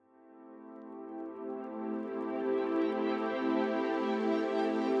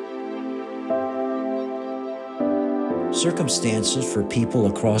Circumstances for people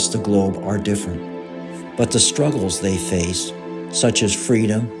across the globe are different, but the struggles they face, such as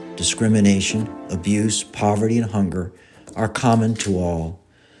freedom, discrimination, abuse, poverty, and hunger, are common to all.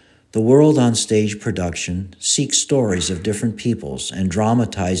 The World on Stage production seeks stories of different peoples and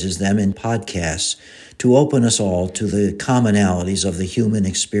dramatizes them in podcasts to open us all to the commonalities of the human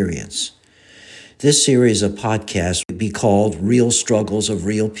experience. This series of podcasts would be called Real Struggles of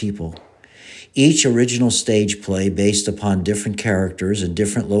Real People. Each original stage play based upon different characters in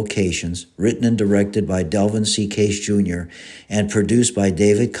different locations, written and directed by Delvin C. Case Jr. and produced by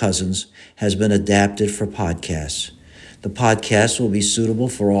David Cousins, has been adapted for podcasts. The podcast will be suitable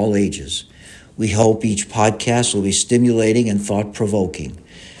for all ages. We hope each podcast will be stimulating and thought-provoking.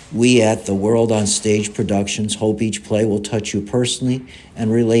 We at the World on Stage Productions hope each play will touch you personally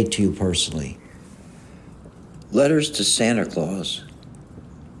and relate to you personally. Letters to Santa Claus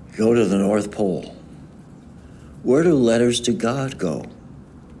go to the North Pole. Where do letters to God go?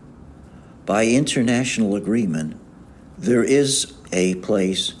 By international agreement, there is a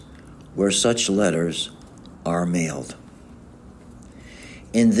place where such letters are mailed.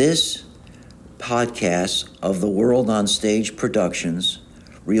 In this podcast of the World on Stage Productions,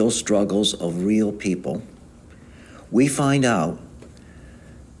 Real Struggles of Real People, we find out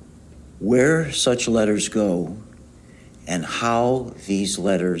where such letters go and how these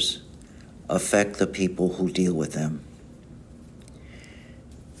letters affect the people who deal with them.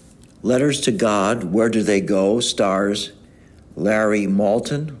 Letters to God, Where Do They Go? Stars Larry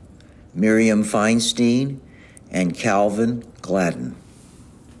Maltin, Miriam Feinstein, and Calvin Gladen.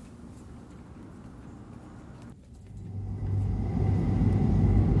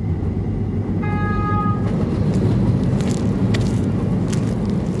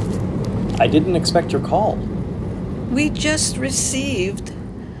 I didn't expect your call. We just received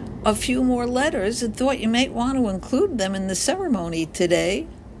a few more letters and thought you might want to include them in the ceremony today.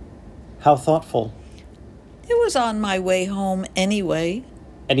 How thoughtful. It was on my way home anyway.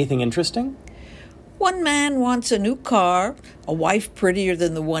 Anything interesting? One man wants a new car, a wife prettier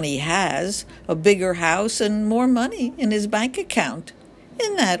than the one he has, a bigger house, and more money in his bank account.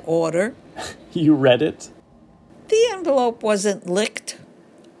 In that order. You read it? The envelope wasn't licked.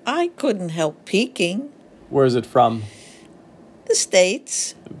 I couldn't help peeking. Where's it from? The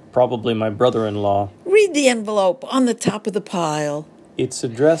States. Probably my brother-in-law. Read the envelope on the top of the pile. It's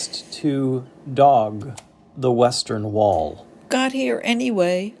addressed to Dog, the Western Wall. Got here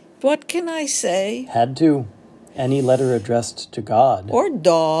anyway. What can I say? Had to. Any letter addressed to God. Or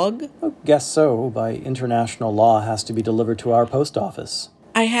dog. Guess so. By international law, has to be delivered to our post office.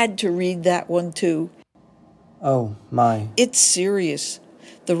 I had to read that one too. Oh, my. It's serious.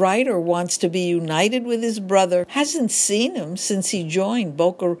 The writer wants to be united with his brother. Hasn't seen him since he joined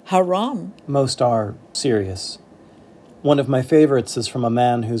Boko Haram. Most are serious. One of my favorites is from a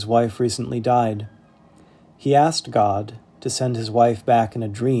man whose wife recently died. He asked God to send his wife back in a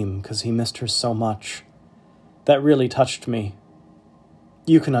dream because he missed her so much. That really touched me.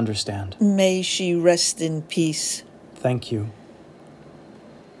 You can understand. May she rest in peace. Thank you.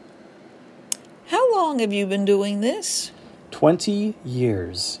 How long have you been doing this? 20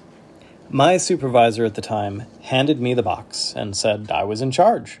 years. My supervisor at the time handed me the box and said I was in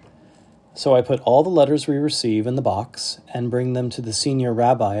charge. So I put all the letters we receive in the box and bring them to the senior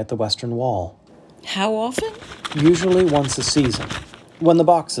rabbi at the Western Wall. How often? Usually once a season. When the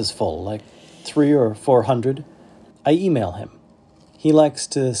box is full, like 300 or 400, I email him. He likes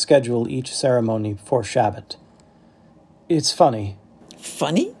to schedule each ceremony before Shabbat. It's funny.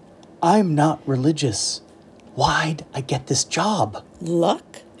 Funny? I'm not religious. Why'd I get this job? Luck?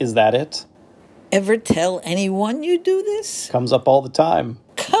 Is that it? Ever tell anyone you do this? Comes up all the time.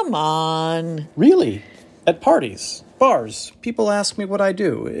 Come on. Really? At parties, bars, people ask me what I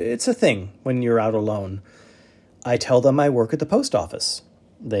do. It's a thing when you're out alone. I tell them I work at the post office.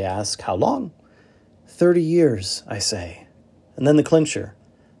 They ask, how long? 30 years, I say. And then the clincher.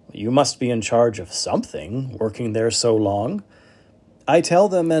 You must be in charge of something, working there so long. I tell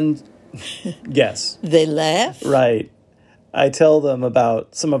them and... Guess. They laugh? Right. I tell them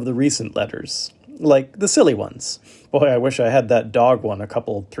about some of the recent letters, like the silly ones. Boy, I wish I had that dog one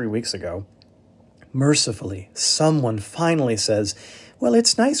 3 weeks ago. Mercifully, someone finally says, well,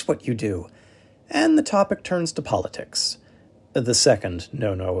 it's nice what you do. And the topic turns to politics. The second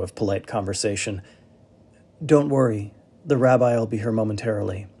no-no of polite conversation. Don't worry, the rabbi will be here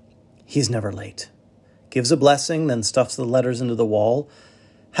momentarily. He's never late. Gives a blessing, then stuffs the letters into the wall.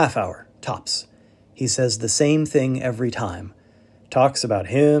 Half hour, tops. He says the same thing every time. Talks about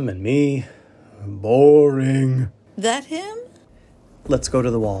him and me. Boring. That him? Let's go to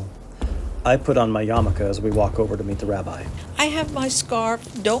the wall. I put on my yarmulke as we walk over to meet the rabbi. I have my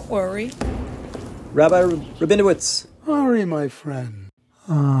scarf, don't worry. Rabbi Rabinowitz. Ari, my friend.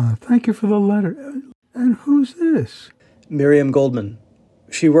 Thank you for the letter. And who's this? Miriam Goldman.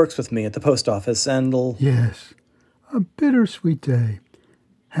 She works with me at the post office and Yes, a bittersweet day.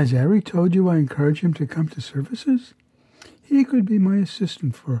 Has Ari told you I encourage him to come to services? He could be my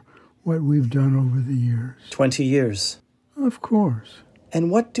assistant for what we've done over the years. 20 years. Of course. And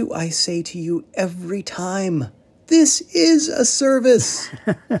what do I say to you every time? This is a service.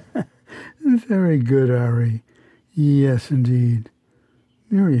 Very good, Ari. Yes, indeed.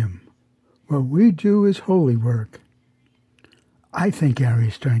 Miriam, what we do is holy work. I think Ari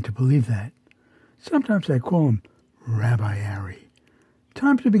is starting to believe that. Sometimes I call him Rabbi Ari.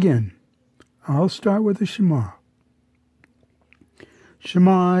 Time to begin. I'll start with the Shema.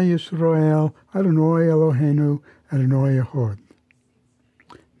 Shema Yisrael, Adonai Eloheinu, Adonai Echad.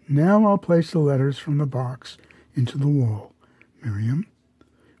 Now I'll place the letters from the box into the wall. Miriam,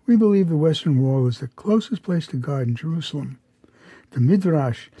 we believe the Western Wall is the closest place to God in Jerusalem. The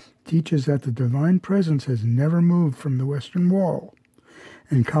Midrash teaches that the divine presence has never moved from the Western Wall,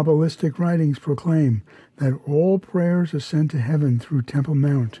 and Kabbalistic writings proclaim that all prayers ascend to heaven through Temple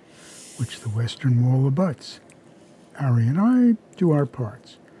Mount, which the Western Wall abuts. Ari and I do our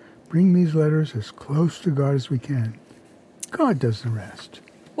parts. Bring these letters as close to God as we can. God does the rest.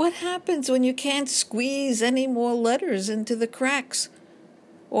 What happens when you can't squeeze any more letters into the cracks?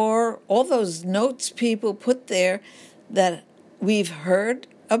 Or all those notes people put there that we've heard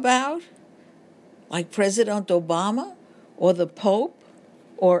about? Like President Obama? Or the Pope?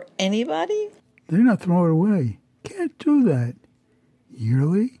 Or anybody? They're not thrown away. Can't do that.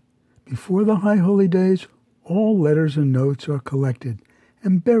 Yearly, before the High Holy Days, all letters and notes are collected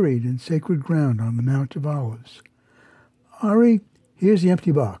and buried in sacred ground on the Mount of Olives. Ari, here's the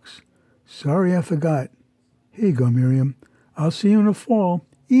empty box. Sorry I forgot. Here you go, Miriam. I'll see you in the fall.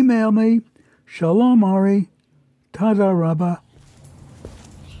 Email me. Shalom, Ari. Tada Rabbah.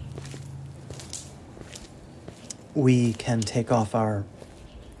 we can take off our...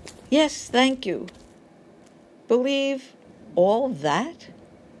 Yes, thank you. Believe all that?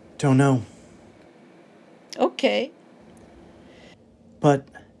 Don't know. Okay. But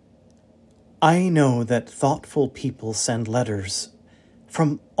I know that thoughtful people send letters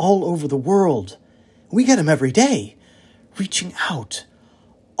from all over the world. We get them every day, reaching out.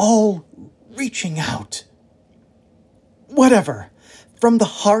 All reaching out. Whatever. From the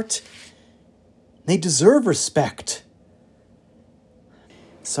heart. They deserve respect.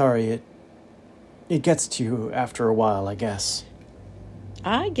 Sorry, it gets to you after a while, I guess.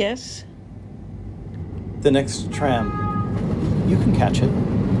 I guess. The next tram. You can catch it.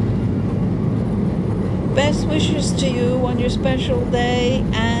 Best wishes to you on your special day,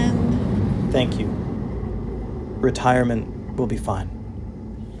 and... Thank you. Retirement will be fine.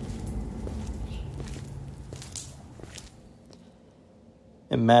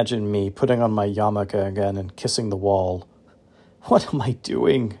 Imagine me putting on my yarmulke again and kissing the wall. What am I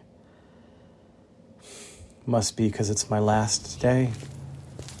doing? Must be because it's my last day.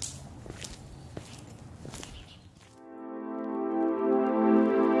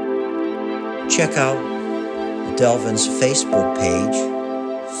 Check out Delvin's Facebook page,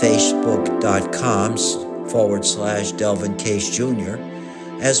 facebook.com/Delvin Case Jr.,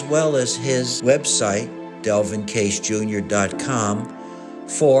 as well as his website, delvincasejr.com,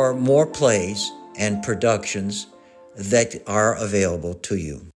 for more plays and productions that are available to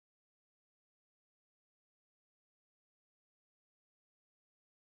you.